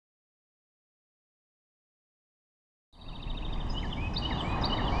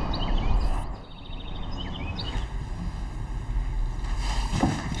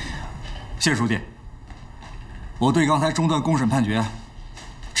谢书记，我对刚才中断公审判决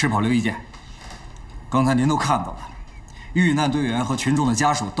持保留意见。刚才您都看到了，遇难队员和群众的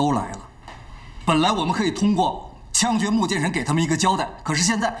家属都来了。本来我们可以通过枪决穆剑臣给他们一个交代，可是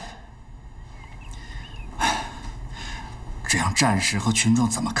现在，这样战士和群众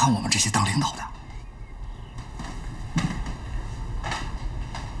怎么看我们这些当领导的？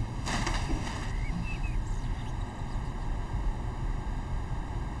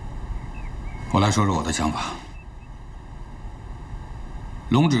 我来说说我的想法。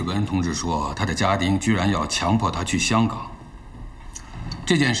龙志文同志说，他的家丁居然要强迫他去香港。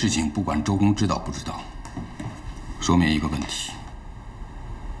这件事情不管周公知道不知道，说明一个问题：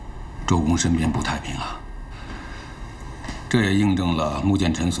周公身边不太平啊。这也印证了穆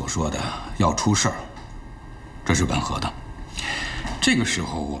剑臣所说的要出事儿，这是吻合的。这个时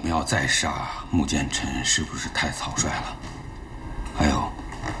候我们要再杀穆剑臣，是不是太草率了？还有。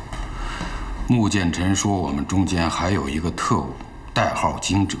 穆剑臣说：“我们中间还有一个特务，代号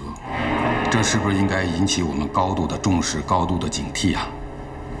惊蛰，这是不是应该引起我们高度的重视、高度的警惕啊？”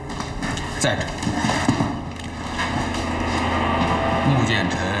再者，穆剑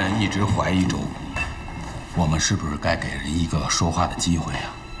臣一直怀疑周公，我们是不是该给人一个说话的机会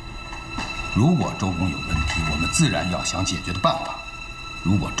啊？如果周公有问题，我们自然要想解决的办法；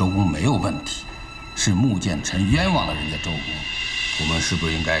如果周公没有问题，是穆剑臣冤枉了人家周公。 我们是不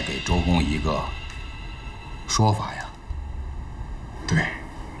是应该给周公一个说法呀？对，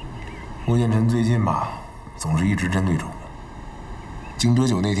穆剑臣最近吧，总是一直针对周公。惊蛰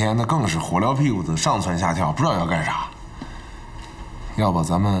酒那天，那更是火燎屁股子，上蹿下跳，不知道要干啥。要不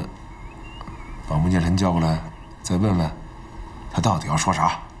咱们把穆剑臣叫过来，再问问他到底要说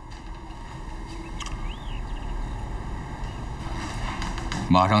啥？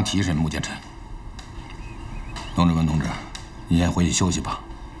马上提审穆剑臣。龙志文同志。 你先回去休息吧，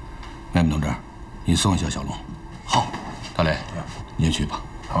妹妹同志，你送一下小龙。好，大雷，你也去吧。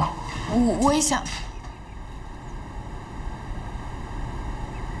好，我也想。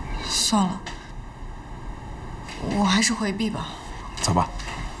算了，我还是回避吧。走吧。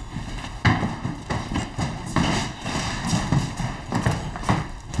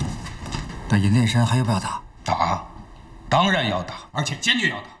那银炼山还要不要打？打，当然要打，而且坚决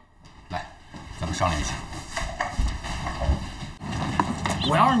要打。来，咱们商量一下。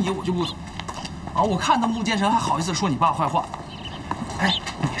 我要是你，我就不走。啊，我看到穆剑臣还好意思说你爸坏话。哎，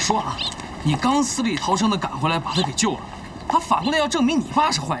你说啊，你刚死里逃生的赶回来把他给救了，他反过来要证明你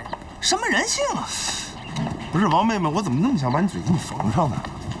爸是坏人，什么人性啊？不是王妹妹，我怎么那么想把你嘴给你缝上呢？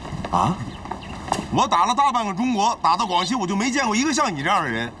啊？我打了大半个中国，打到广西，我就没见过一个像你这样的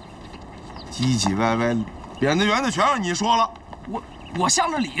人，唧唧歪歪，扁的圆的全让你说了。我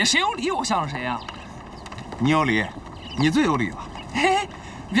向着理，谁有理我向着谁呀？你有理，你最有理了。 嘿，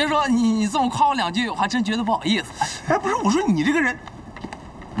别说你这么夸我两句，我还真觉得不好意思。哎，不是，我说你这个人，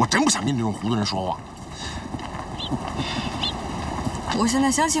我真不想跟你这种糊涂人说话。我现在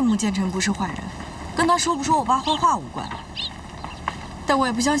相信穆剑臣不是坏人，跟他说不说我爸坏话无关。但我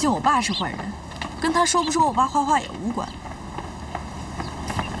也不相信我爸是坏人，跟他说不说我爸坏话也无关。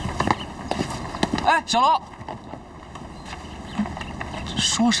哎，小龙，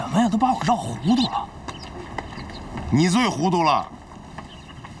说什么呀？都把我绕糊涂了。你最糊涂了。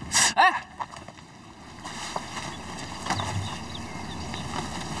 哎，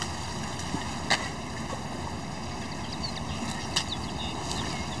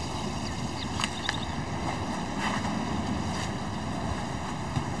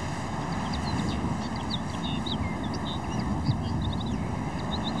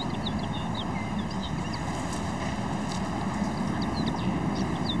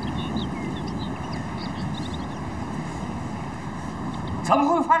怎么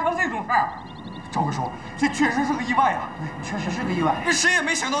会发生这种事儿？赵哥说，这确实是个意外啊！确实是个意外。这谁也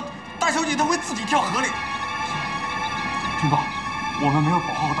没想到，大小姐她会自己跳河里。军报，我们没有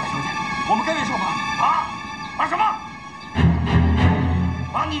保护好大小姐，我们该为受罚。啊？罚什么？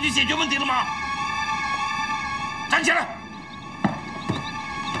罚你就解决问题了吗？站起来！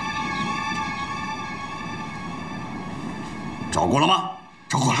找过了吗？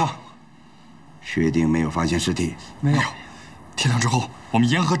找过了。确定没有发现尸体？没有。天亮之后，我们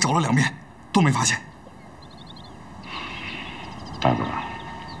沿河找了2遍，都没发现。大哥，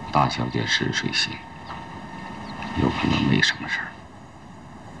大小姐是水性，有可能没什么事儿。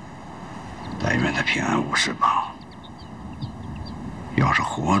但愿她平安无事吧。要是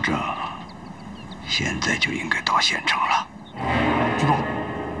活着，现在就应该到县城了。局座，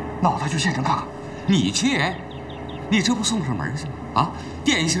那我再去县城看看。你去？你这不送上门去吗？啊，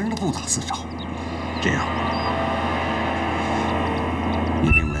典型的不打自招。这样，你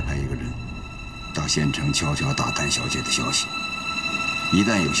另外派一个人县城悄悄打探小姐的消息，一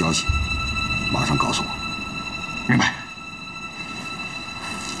旦有消息，马上告诉我。明白。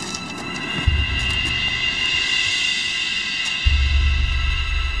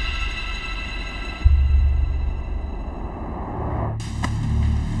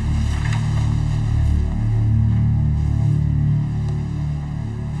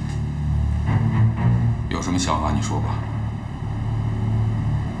有什么想法你说吧。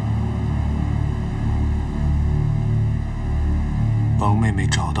王妹妹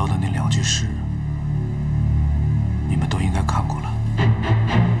找到的那2句诗，你们都应该看过了。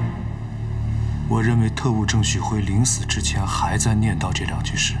我认为特务郑旭辉临死之前还在念叨这2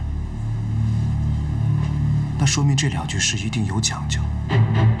句诗，那说明这2句诗一定有讲究。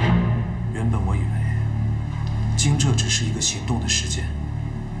原本我以为惊蛰只是一个行动的时间，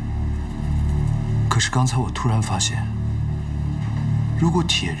可是刚才我突然发现，如果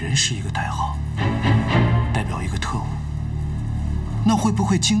铁人是一个代号，代表一个特务，那会不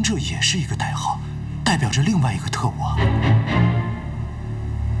会惊蛰也是一个代号，代表着另外一个特务啊？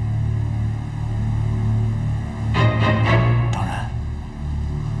当然，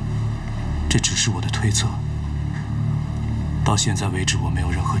这只是我的推测。到现在为止，我没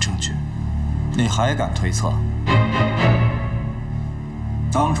有任何证据。你还敢推测？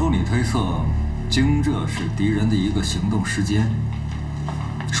当初你推测惊蛰是敌人的一个行动时间，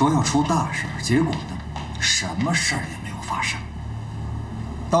说要出大事，结果呢，什么事儿也没有发生。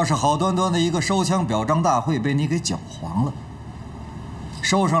倒是好端端的一个收枪表彰大会被你给搅黄了。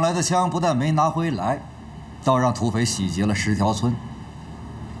收上来的枪不但没拿回来，倒让土匪洗劫了10条村。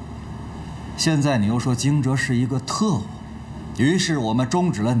现在你又说惊蛰是一个特务，于是我们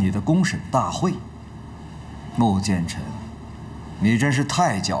终止了你的公审大会。穆剑臣，你真是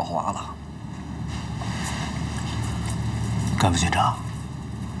太狡猾了。干部县长，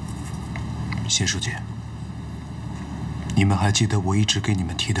谢书记，你们还记得我一直给你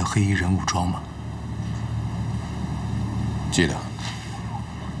们提的黑衣人武装吗？记得。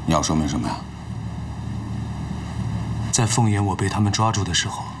你要说明什么呀？在凤岩我被他们抓住的时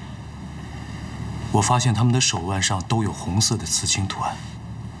候，我发现他们的手腕上都有红色的刺青图案。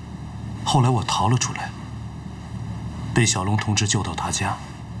后来我逃了出来，被小龙同志救到他家。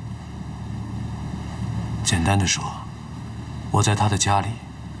简单的说，我在他的家里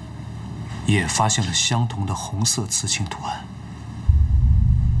也发现了相同的红色刺青图案。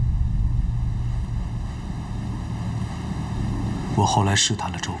我后来试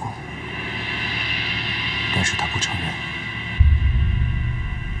探了周公，但是他不承认。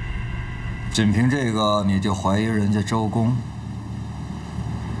仅凭这个你就怀疑人家周公？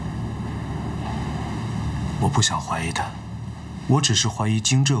我不想怀疑他，我只是怀疑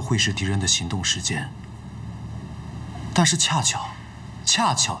惊蛰会是敌人的行动时间。但是恰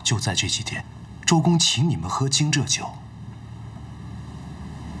巧就在这几天，周公请你们喝惊蛰酒，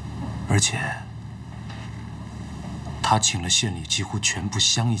而且他请了县里几乎全部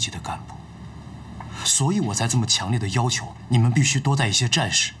乡一级的干部，所以我才这么强烈的要求你们必须多带一些战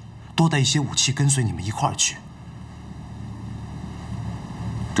士，多带一些武器跟随你们一块儿去。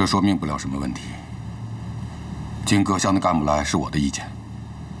这说明不了什么问题。请各乡的干部来是我的意见，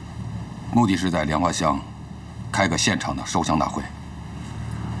目的是在莲花乡开个现场的收枪大会。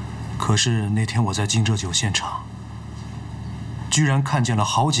可是那天我在惊蛰酒现场，居然看见了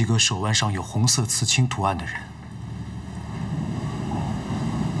好几个手腕上有红色刺青图案的人。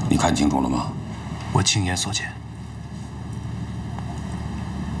你看清楚了吗？我亲眼所见。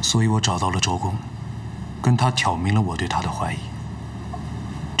所以我找到了周公，跟他挑明了我对他的怀疑。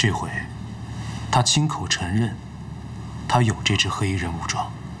这回，他亲口承认，他有这支黑衣人武装，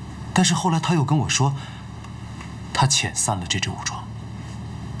但是后来他又跟我说，他遣散了这支武装。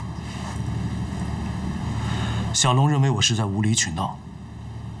小龙认为我是在无理取闹，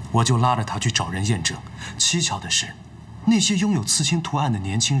我就拉着他去找人验证。蹊跷的是，那些拥有刺青图案的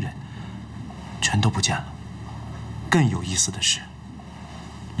年轻人全都不见了。更有意思的是，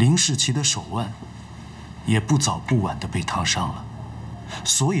林世奇的手腕也不早不晚地被烫伤了，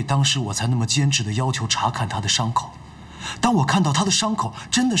所以当时我才那么坚持地要求查看他的伤口。当我看到他的伤口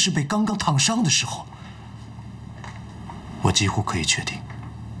真的是被刚刚烫伤的时候，我几乎可以确定，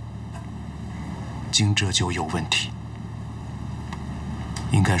惊蛰就有问题。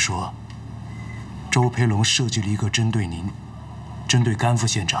应该说，周培龙设计了一个针对您、针对甘副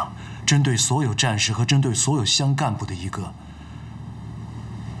县长、针对所有战士和针对所有乡干部的一个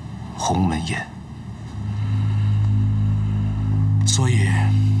鸿门宴。所以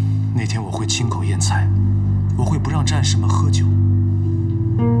那天我会亲口验菜，我会不让战士们喝酒。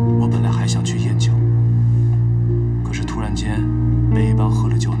我本来还想去验酒，可是突然间被一帮喝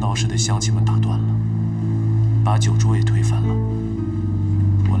了酒闹事的乡亲们打断了。把酒桌也推翻了，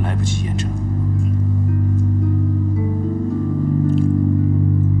我来不及验证。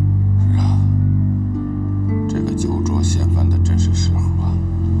是啊，这个酒桌掀翻的真是时候啊。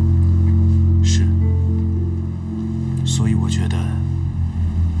是，所以我觉得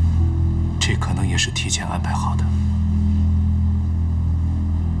这可能也是提前安排好的。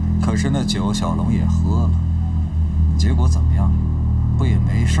可是那酒小龙也喝了，结果怎么样？不也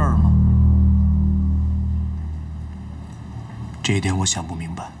没事儿吗？这一点我想不明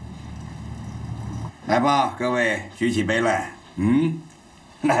白。来吧，各位，举起杯来。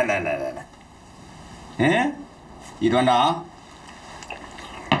来。易团长。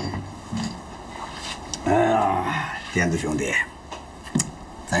哎呀，点子兄弟，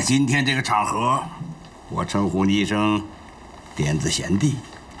在今天这个场合，我称呼你一声点子贤弟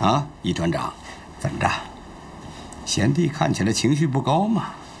啊，易团长，怎么着？贤弟看起来情绪不高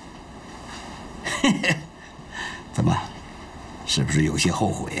嘛？嘿嘿，怎么？是不是有些后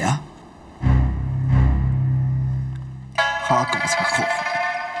悔呀？他狗才后悔！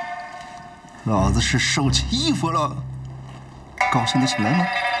老子是受欺负了，高兴得起来吗？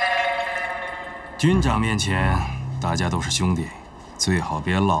军长面前，大家都是兄弟，最好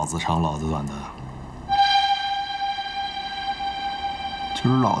别老子长老子短的。就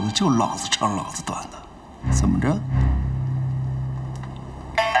是老子就老子长老子短的，怎么着？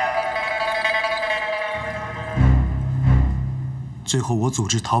最后我组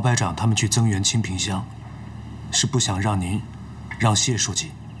织陶排长他们去增援清平乡，是不想让您、让谢书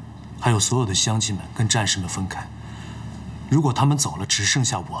记，还有所有的乡亲们跟战士们分开。如果他们走了，只剩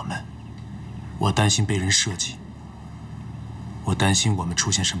下我们，我担心被人设计，我担心我们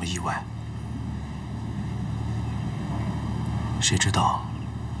出现什么意外。谁知道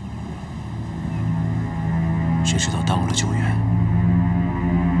耽误了救援，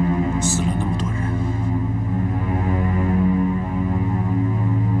死了那么多人。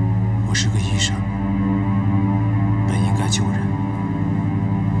我是个医生，本应该救人，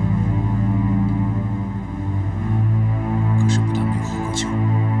可是不但没有活够救，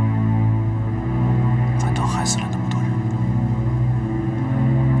反倒害死了那么多人。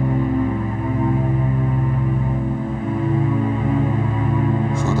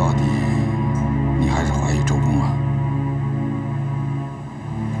说到底，你还是怀疑周公啊？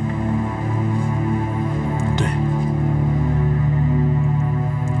对，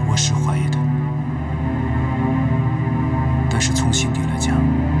我是怀疑的，但是从心底来讲，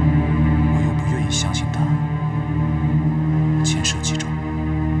我又不愿意相信他牵涉其中。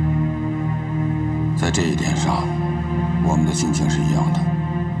在这一点上，我们的心情是一样的。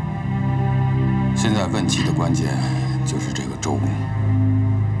现在问题的关键就是这个周公。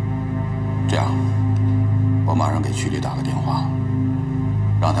这样，我马上给区里打个电话，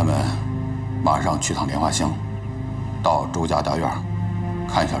让他们马上去趟莲花乡，到周家大院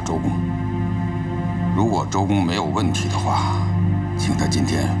看一下周公。如果周公没有问题的话，请他今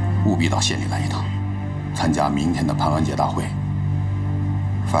天务必到县里来一趟，参加明天的盘完节大会。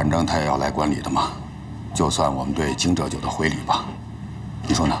反正他也要来管理的嘛，就算我们对惊蛰酒的回礼吧。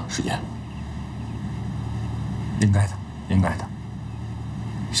你说呢，师姐？应该的，应该的。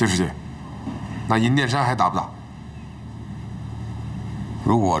谢书记，那银殿山还打不打？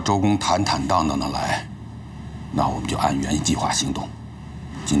如果周公坦坦荡荡的来，那我们就按原计划行动，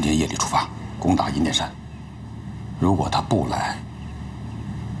今天夜里出发，攻打银殿山。如果他不来，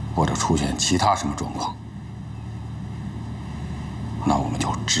或者出现其他什么状况，那我们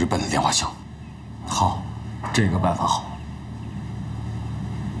就直奔莲花乡。好，这个办法好。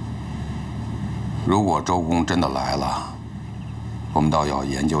如果周公真的来了，我们倒要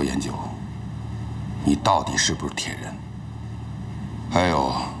研究研究，你到底是不是铁人？还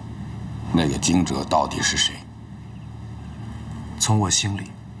有，那个惊蛰到底是谁？从我心里，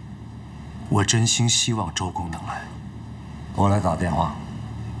我真心希望周公能来。我来打电话。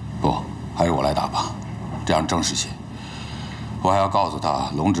不，还是我来打吧，这样正式些。我还要告诉他，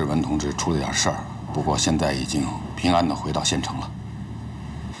龙志文同志出了点事儿，不过现在已经平安地回到县城了。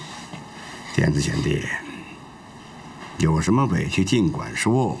点子贤弟，有什么委屈尽管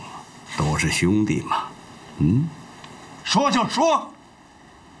说，都是兄弟嘛。说就说，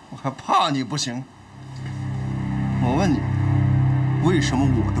我还怕你不行？我问你，为什么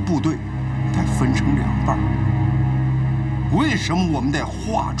我的部队得分成两半？为什么我们得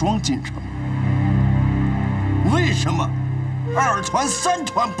化妆进城？为什么2团3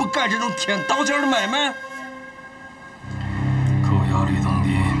团不干这种舔刀尖的买卖？狗咬吕洞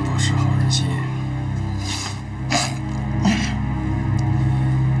宾，不识好人心。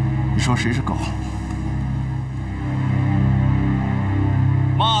你说谁是狗？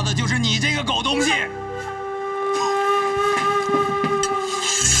骂的就是你这个狗东西！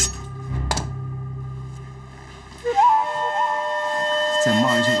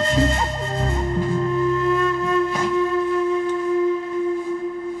一句我听听。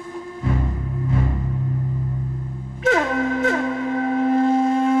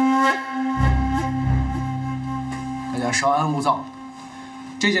大家稍安勿躁，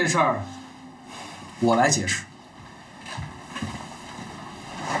这件事儿我来解释。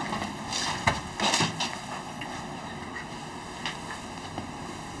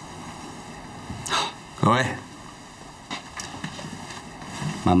 各位，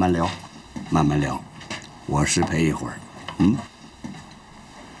慢慢聊，慢慢聊，我失陪一会儿。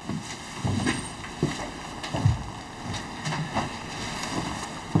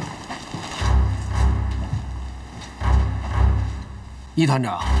一团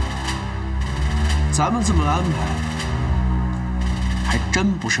长，咱们这么安排，还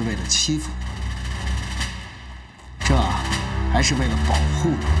真不是为了欺负你，这还是为了保护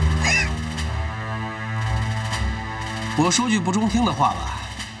你。 我说句不中听的话吧，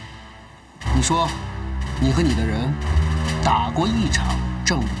你说，你和你的人打过一场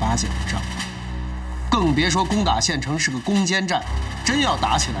正儿八经的仗，更别说攻打县城是个攻坚战，真要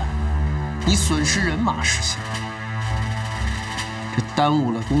打起来，你损失人马是小，这耽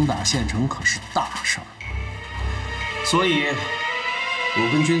误了攻打县城可是大事儿。所以，我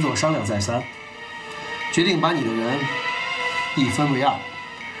跟军座商量再三，决定把你的人一分为二，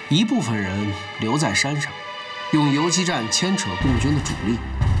一部分人留在山上。 用游击战牵扯共军的主力，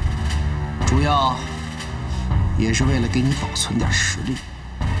主要也是为了给你保存点实力。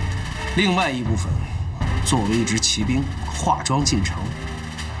另外一部分作为一支骑兵，化妆进城，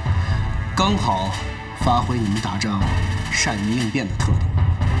刚好发挥你们打仗善于应变的特点。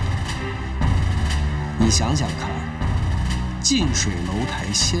你想想看，近水楼台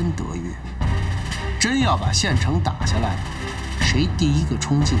先得月，真要把县城打下来，谁第一个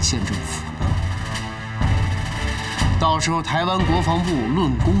冲进县政府呢？ 到时候台湾国防部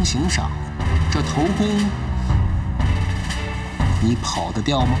论功行赏，这头功你跑得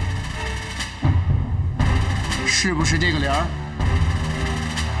掉吗？是不是这个理儿？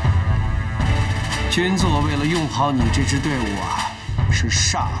军座为了用好你这支队伍啊，是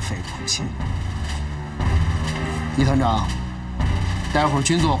煞费苦心。李团长，待会儿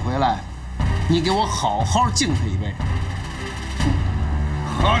军座回来，你给我好好敬他一杯。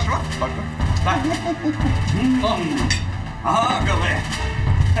好说，好说。 来，各位，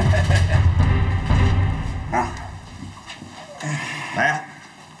来呀，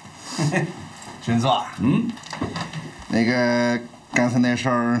军座，那个刚才那事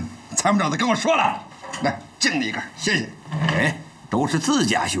儿，参谋长都跟我说了，来敬你一个，谢谢。哎，都是自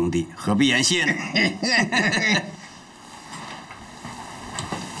家兄弟，何必言谢呢？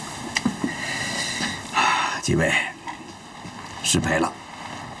几位，失陪了。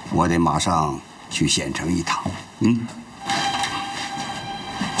 我得马上去县城一趟。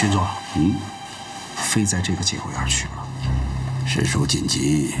军座，非在这个节骨眼去了。事出紧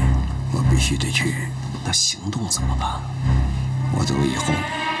急，我必须得去。那行动怎么办？我走以后，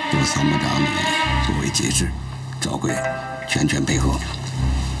由参谋长你作为节制，赵贵全权配合。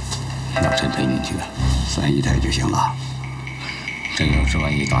那谁陪你去啊？3姨太就行了。这要是万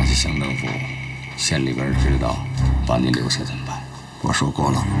一打起乡政府，县里边知道把你留下怎么办？ 我说过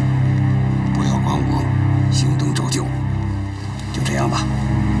了，不要管我，行动照旧，就这样吧。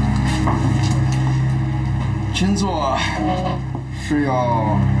军座是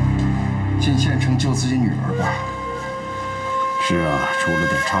要进县城救自己女儿吧？是啊，出了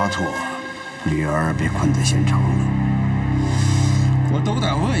点差错，女儿被困在县城了。我都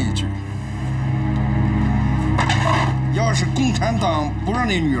得问一句：要是共产党不让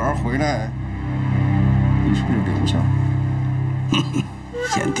你女儿回来，你是不是就留下？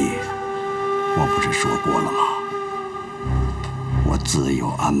 贤弟，我不是说过了吗？我自有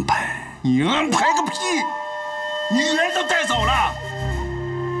安排。你安排个屁！女人都带走了，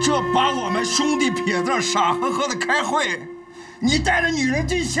这把我们兄弟撇在这傻呵呵的开会，你带着女人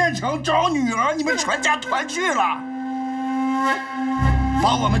进县城找女儿，你们全家团聚了，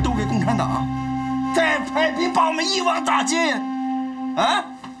把我们都给共产党，再派兵把我们一网打尽，啊！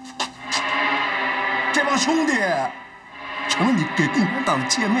这帮兄弟。 成了你给共产党的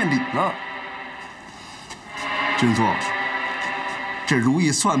见面礼了，军座，这如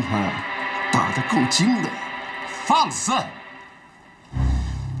意算盘打得够精的。放肆！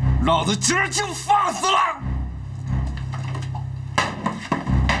老子今儿就放肆了！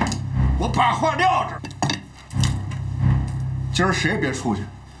我把话撂这儿，今儿谁也别出去，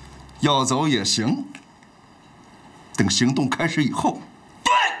要走也行。等行动开始以后，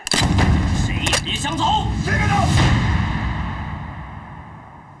对，谁也别想走，谁别走。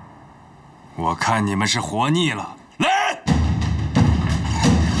 我看你们是活腻了，来！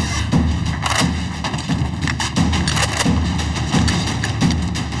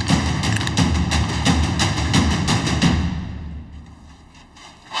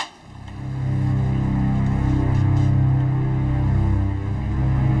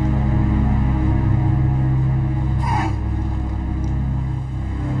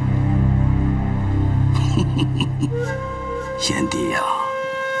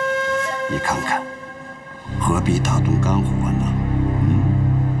你看看，何必大动肝火呢？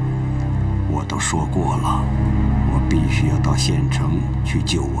我都说过了，我必须要到县城去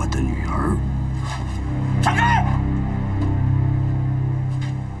救我的女儿。闪开！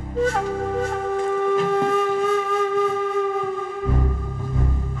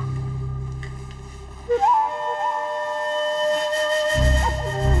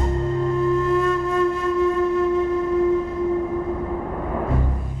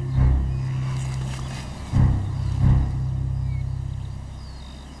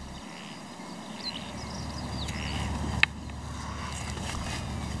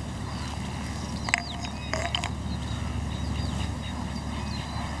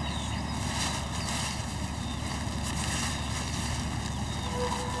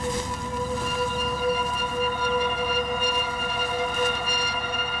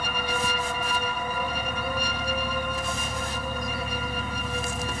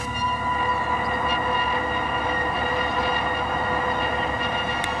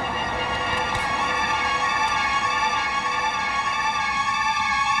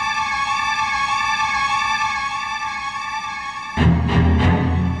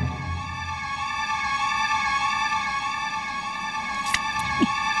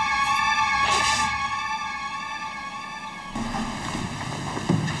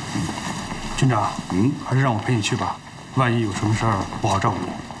军长，还是让我陪你去吧，万一有什么事儿不好照顾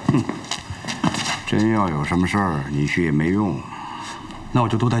你。真要有什么事儿，你去也没用。那我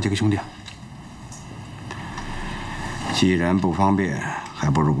就多带几个兄弟。既然不方便，还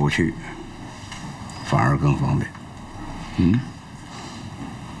不如不去，反而更方便。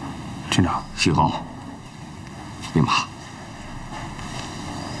军长，信号，立马。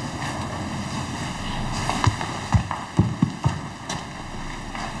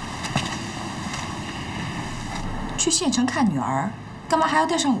去县城看女儿，干嘛还要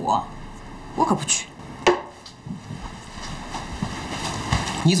带上我？我可不去。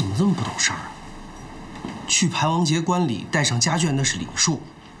你怎么这么不懂事儿啊？去排王节观礼带上家眷那是礼数，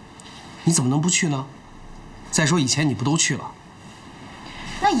你怎么能不去呢？再说以前你不都去了？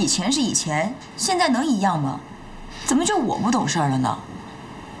那以前是以前，现在能一样吗？怎么就我不懂事儿了呢？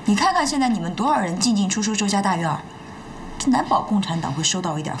你看看现在你们多少人进进出出周家大院，这难保共产党会收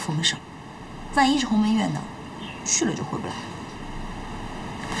到一点风声。万一是鸿门宴呢？去了就回不来。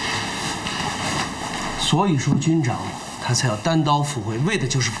所以说军长他才要单刀赴会，为的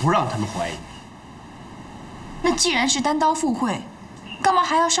就是不让他们怀疑。那既然是单刀赴会，干嘛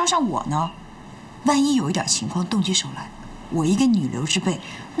还要捎上我呢？万一有一点情况动起手来，我一个女流之辈，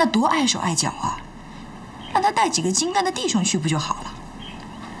那多碍手碍脚啊！让他带几个精干的弟兄去不就好了？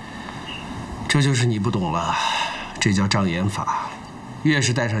这就是你不懂了，这叫障眼法。越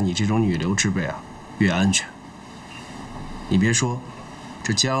是带上你这种女流之辈啊，越安全。你别说，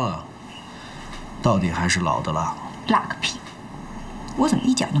这姜啊，到底还是老的辣。辣个屁！我怎么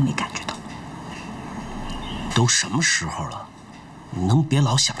一点都没感觉到？都什么时候了，你能别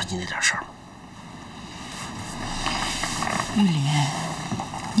老想着你那点事儿吗？玉林，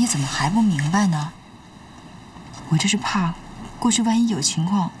你怎么还不明白呢？我这是怕，过去万一有情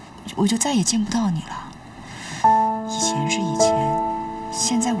况，我就再也见不到你了。以前是以前，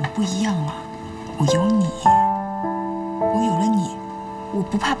现在我不一样了，我有你。我有了你，我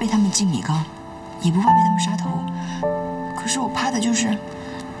不怕被他们进米缸，也不怕被他们杀头。可是我怕的就是，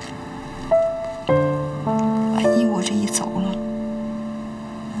万一我这一走了，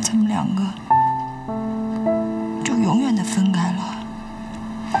咱们两个就永远的分开了。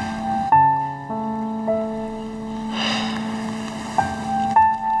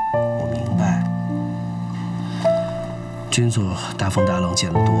我明白，军座大风大浪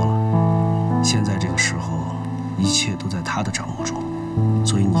见得多了，现在这个时候。一切都在他的掌握中，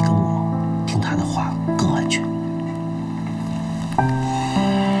所以你跟我听他的话更安全。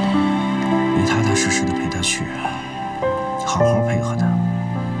你踏踏实实的陪他去，好好配合他，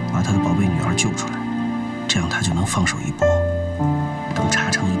把他的宝贝女儿救出来，这样他就能放手一搏。等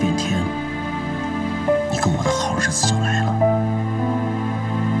茶城一变天，你跟我的好日子就来了。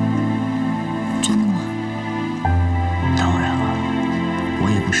真的吗？当然了，我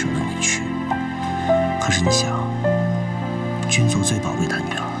也不舍得你去。可是你想，军座最宝贝他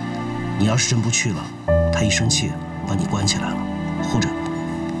女儿，你要是真不去了，他一生气把你关起来了，或者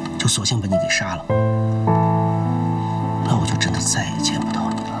就索性把你给杀了，那我就真的再也见不到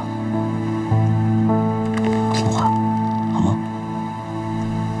你了。听话，好吗？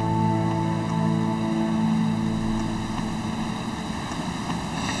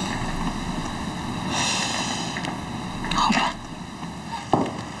好吧。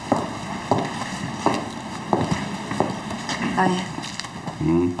导演。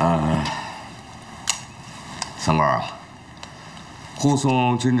三哥啊，护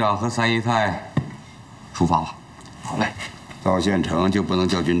送军长和三姨太出发吧。好嘞。到县城就不能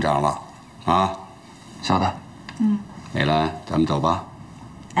叫军长了，啊？晓得。美兰，咱们走吧。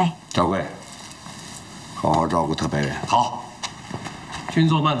哎，赵贵，好好照顾特派员。好，军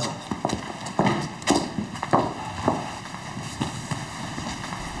座慢走。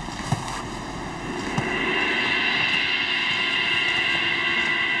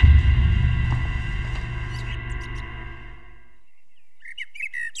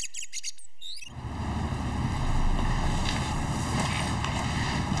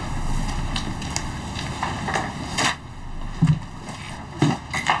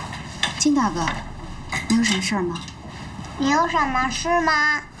金大哥，你有什么事儿吗？你有什么事吗？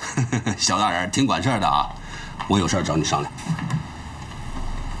小大人挺管事儿的啊，我有事儿找你商量。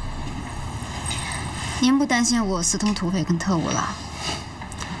您不担心我私通土匪跟特务了？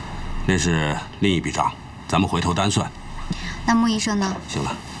那是另一笔账，咱们回头单算。那穆医生呢？行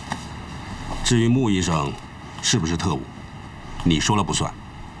了，至于穆医生是不是特务，你说了不算，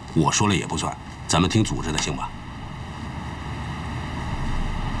我说了也不算，咱们听组织的，行吧？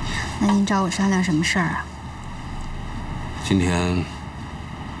那您找我商量什么事儿啊？今天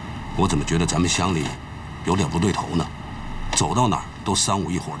我怎么觉得咱们乡里有点不对头呢？走到哪儿都三五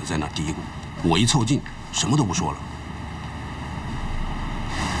一伙的在那嘀咕，我一凑近，什么都不说了。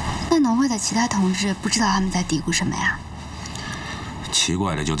那农会的其他同志不知道他们在嘀咕什么呀？奇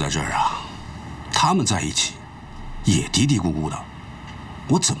怪的就在这儿啊，他们在一起也嘀嘀咕咕的，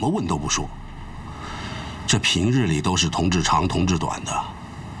我怎么问都不说。这平日里都是同志长同志短的，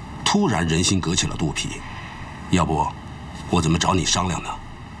突然人心隔起了肚皮。要不我怎么找你商量呢？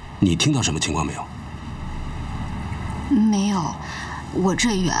你听到什么情况没有？没有，我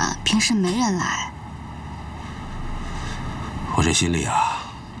这远，平时没人来。我这心里啊，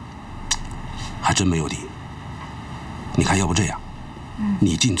还真没有底。你看，要不这样，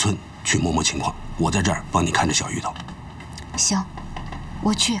你进村去摸摸情况，我在这儿帮你看着小芋头。行，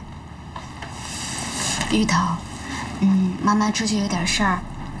我去。芋头，妈妈出去有点事儿，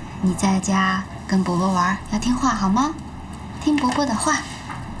你在家跟伯伯玩，要听话好吗？听伯伯的话。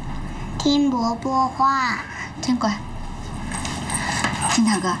听伯伯话。真乖。金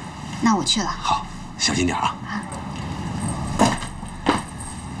大哥，那我去了。好，小心点啊。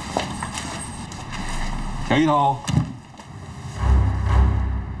小芋头，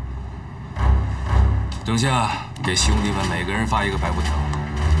等下给兄弟们每个人发一个白布条，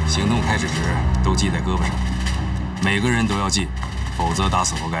行动开始时都系在胳膊上，每个人都要系，否则打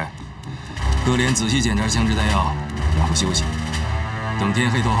死活该。各连仔细检查枪支弹药，然后休息。等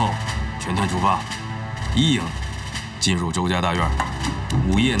天黑透后，全团出发，一营进入周家大院，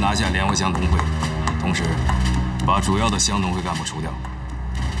午夜拿下莲花乡农会，同时把主要的乡农会干部除掉。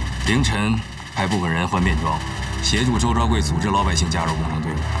凌晨派部分人换便装，协助周昭贵组织老百姓加入共产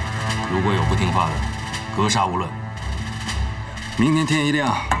队伍。如果有不听话的，格杀勿论。明天天一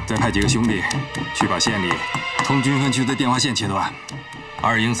亮，再派几个兄弟去把县里通军分区的电话线切断。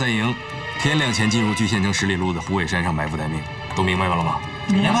2营、3营，天亮前进入距县城10里路的虎尾山上埋伏待命。都明白了吗？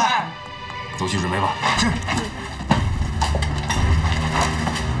明白。都去准备吧。是。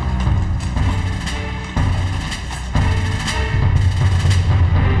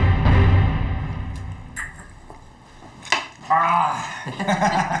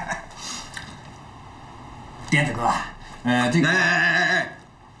颠子哥，这个，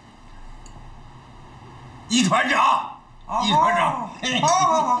一团长，一团长，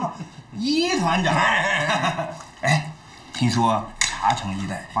好，一团长，哎，听说茶城一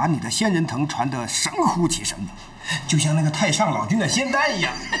带把你的仙人藤传得神乎其神的，就像那个太上老君的仙丹一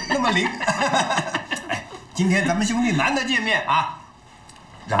样，那么灵。哎，今天咱们兄弟难得见面啊，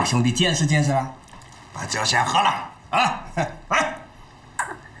让兄弟见识见识啊，把酒先喝了啊，来，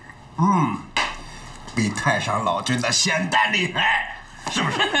比太上老君的仙丹厉害，是不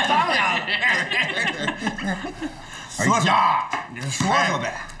是？当然了。说说，你说说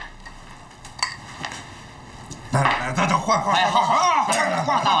呗。来，咱换，好，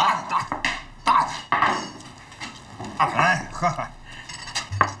换大碗，大的，来喝。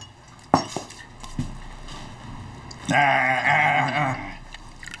来，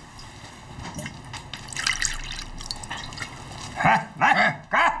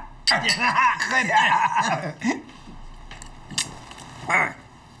干！喝点。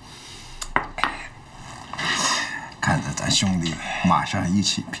看在咱兄弟马上一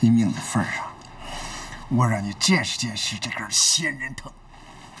起拼命的份上，我让你见识见识这根仙人藤。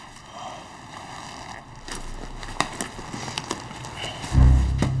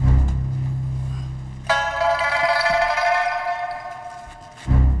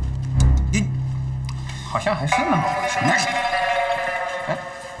好像还是那么回事。那是。哎，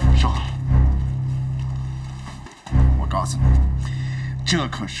说，我告诉你，这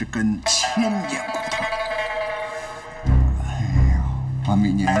可是根千年骨头。哎呦，我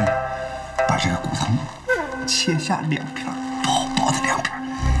每年把这个骨头切下2片，薄薄的2片，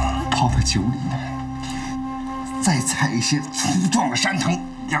泡到酒里面，再采一些粗壮的山藤，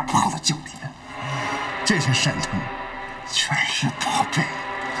也泡到酒里面。这些山藤全是宝贝。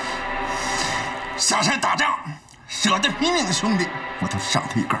下山打仗，舍得拼命的兄弟，我都上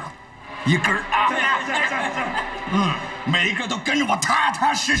他一根啊！每一个都跟着我踏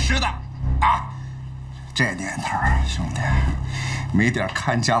踏实实的啊！这年头，兄弟，没点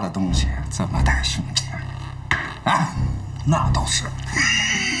看家的东西怎么带兄弟啊？那倒是。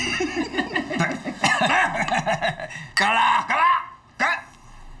对，干啦干啦干！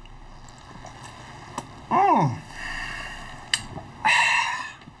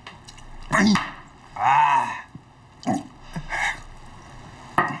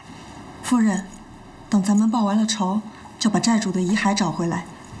夫人，等咱们报完了仇，就把债主的遗骸找回来，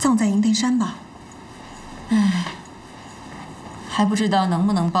葬在银锭山吧。唉，还不知道能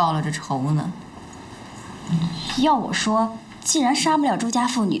不能报了这仇呢。要我说，既然杀不了周家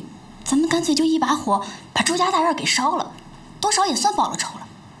妇女，咱们干脆就一把火把周家大院给烧了，多少也算报了仇了。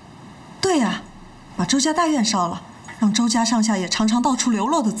对呀，把周家大院烧了，让周家上下也尝尝到处流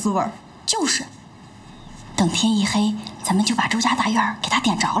落的滋味。就是，等天一黑，咱们就把周家大院给他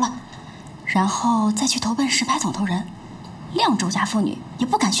点着了。然后再去投奔石牌总头人，谅周家妇女也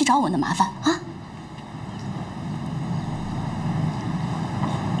不敢去找我们的麻烦啊。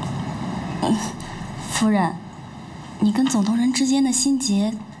夫人，你跟总头人之间的心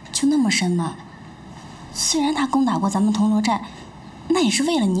结就那么深吗？虽然他攻打过咱们铜锣寨，那也是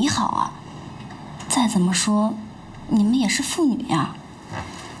为了你好啊。再怎么说，你们也是父女呀。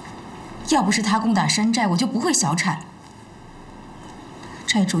要不是他攻打山寨，我就不会小产。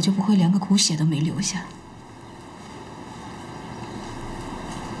债主就不会连个苦血都没留下。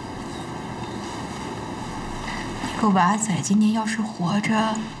那个娃仔今年要是活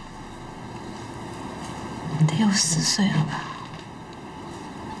着，得有4岁了吧？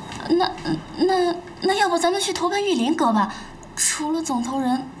那要不咱们去投奔玉林哥吧？除了总头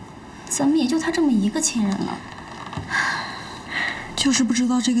人，咱们也就他这么一个亲人了。就是不知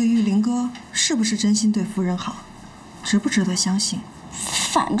道这个玉林哥是不是真心对夫人好，值不值得相信？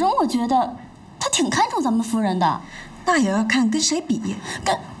反正我觉得他挺看重咱们夫人的，那也要看跟谁比。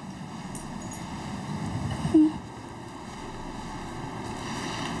跟，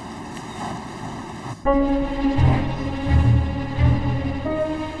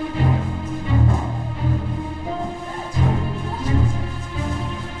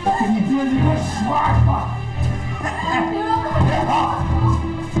你爹你给我耍是吧？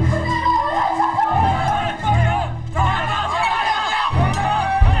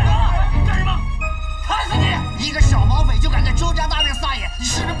周家大院撒野，你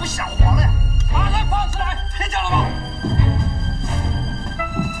是不是不想活了呀？把他放出来，听见了吗？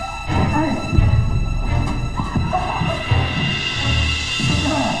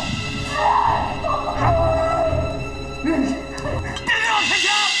别给我开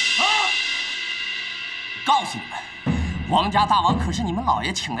枪啊！告诉你们，我们家大王可是你们老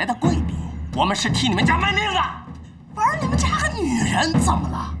爷请来的贵宾，我们是替你们家卖命的。玩你们家个女人怎么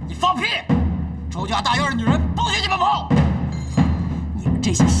了？你放屁！周家大院的女人不许你们碰！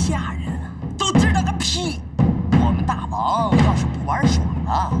这些下人啊，都知道个屁！我们大王要是不玩爽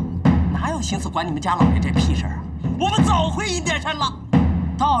了，哪有心思管你们家老爷这屁事啊？我们早回银锭山了。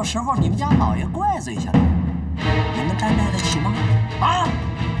到时候你们家老爷怪罪下来，你们担待得起吗？啊！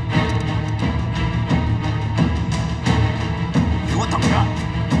给我等着，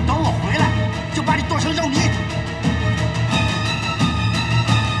等我回来就把你剁成肉泥。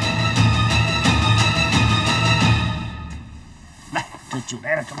这酒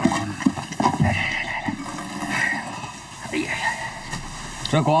来了，这么来！哎呀呀！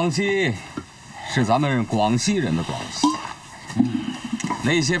这广西是咱们广西人的广西，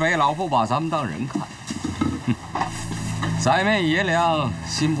那些北佬不把咱们当人看，宰面爷俩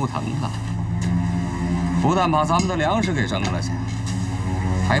心不疼啊！不但把咱们的粮食给扔了去，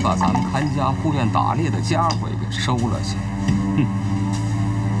还把咱们看家护院打猎的家伙也给收了去。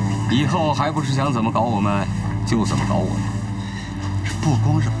以后还不是想怎么搞我们就怎么搞我们。不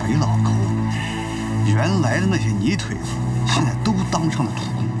光是北老抠，原来的那些泥腿子，现在都当上了土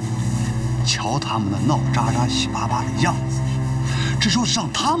工。瞧他们那闹喳喳、喜巴巴的样子，这要是让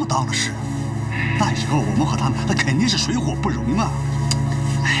他们当了事，那以后我们和他们那肯定是水火不容啊！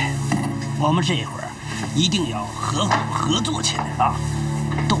哎，我们这会儿一定要合作起来啊，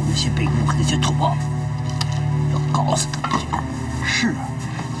斗那些北姑和那些土包，告诉他们去。是。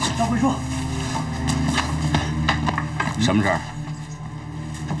张会说，什么事儿？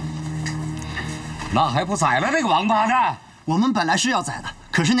那还不宰了这个王八蛋？我们本来是要宰的，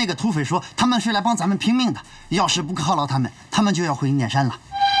可是那个土匪说他们是来帮咱们拼命的，要是不犒劳他们，他们就要回阴间山了。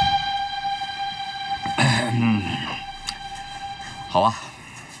好啊，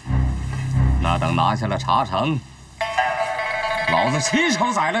那等拿下了茶城，老子亲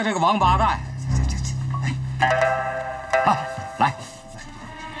手宰了这个王八蛋！啊，来。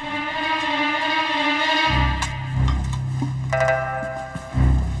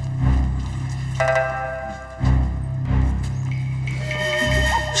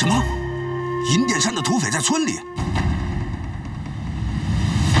什么？银殿山的土匪在村里？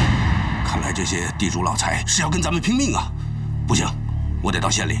看来这些地主老财是要跟咱们拼命啊！不行，我得到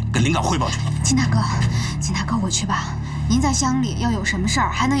县里跟领导汇报去。金大哥，金大哥，我去吧。您在乡里要有什么事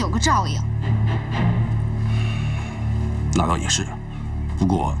儿，还能有个照应。那倒也是，不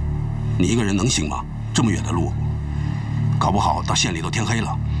过你一个人能行吗？这么远的路，搞不好到县里都天黑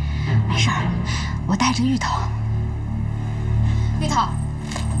了。没事儿，我带着芋头。芋头。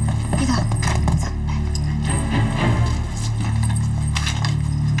芋头，走，来。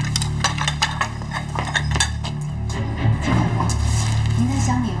金大哥，您在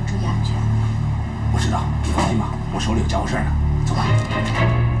乡里要注意安全。我知道，你放心吧，我手里有家伙事呢。走吧。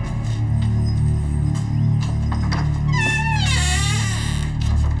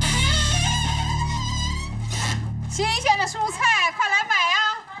新鲜的蔬菜，快来买呀！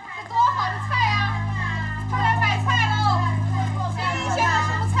这多好的菜呀！快来买菜喽！新鲜的蔬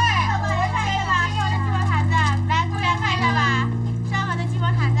菜。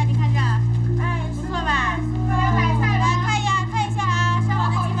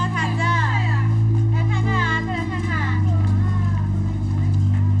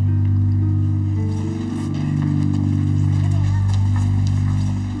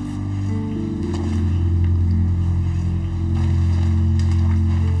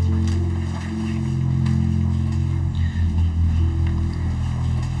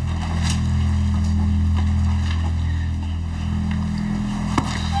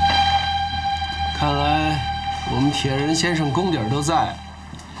看来我们铁人先生功底儿都在。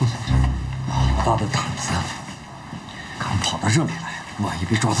好大的胆子，敢跑到这里来，万一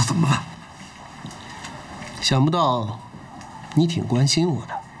被抓到怎么办？想不到你挺关心我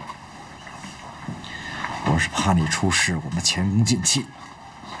的。我是怕你出事，我们前功尽弃。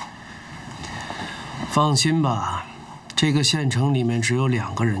放心吧，这个县城里面只有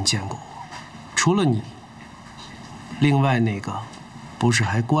2个人见过我，除了你，另外那个不是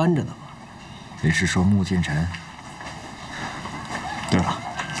还关着呢吗？你是说穆剑臣？对了，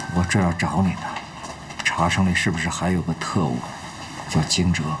我这要找你呢。茶城里是不是还有个特务，叫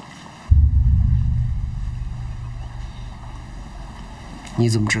惊蛰？你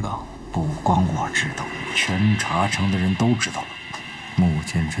怎么知道？不光我知道，全茶城的人都知道了。穆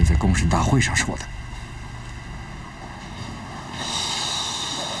剑臣在公审大会上说的。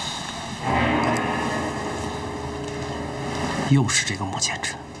又是这个穆剑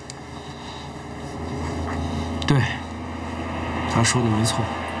臣。对，他说的没错。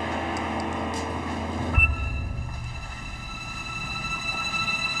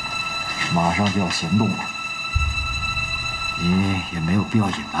马上就要行动了，你也没有必要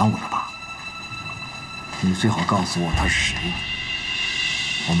隐瞒我了吧？你最好告诉我他是谁，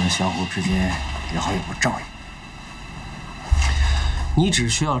我们相互之间也好有个照应。你只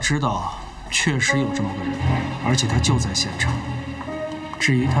需要知道，确实有这么个人，而且他就在现场。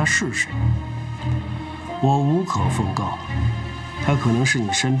至于他是谁，我无可奉告，他可能是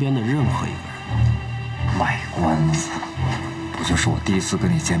你身边的任何一个人。卖关子，不就是我第一次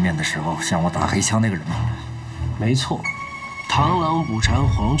跟你见面的时候向我打黑枪那个人吗？没错，螳螂捕蝉，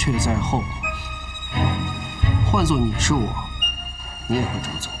黄雀在后。换做你是我，你也会这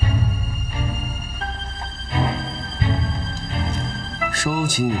么做。收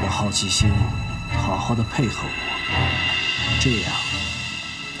起你的好奇心，好好的配合我，这样，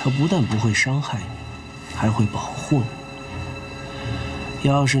他不但不会伤害你，还会保护你。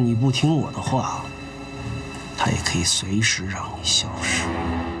要是你不听我的话，他也可以随时让你消失。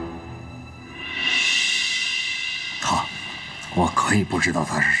好，我可以不知道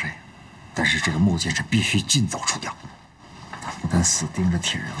他是谁，但是这个穆剑臣必须尽早除掉。他不但死盯着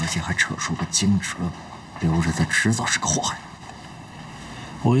铁人，而且还扯出个惊蛰，留着他迟早是个祸害。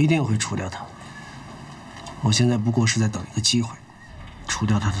我一定会除掉他。我现在不过是在等一个机会，除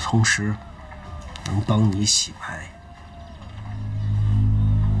掉他的同时，能帮你洗白。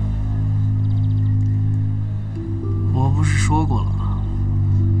我不是说过了吗？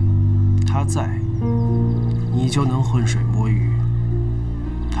他在，你就能浑水摸鱼；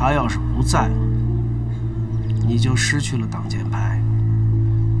他要是不在，你就失去了挡箭牌。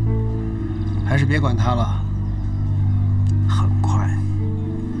还是别管他了。很快，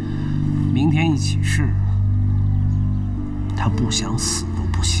明天一起事，他不想死都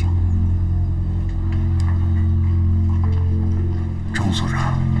不行。钟所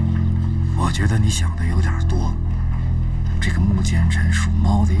长，我觉得你想的有点多。这个穆剑臣属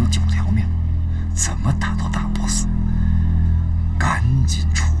猫的有9条命，怎么打都打不死。赶紧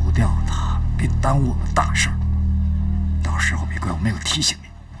除掉他，别耽误了大事儿。到时候别怪我没有提醒你。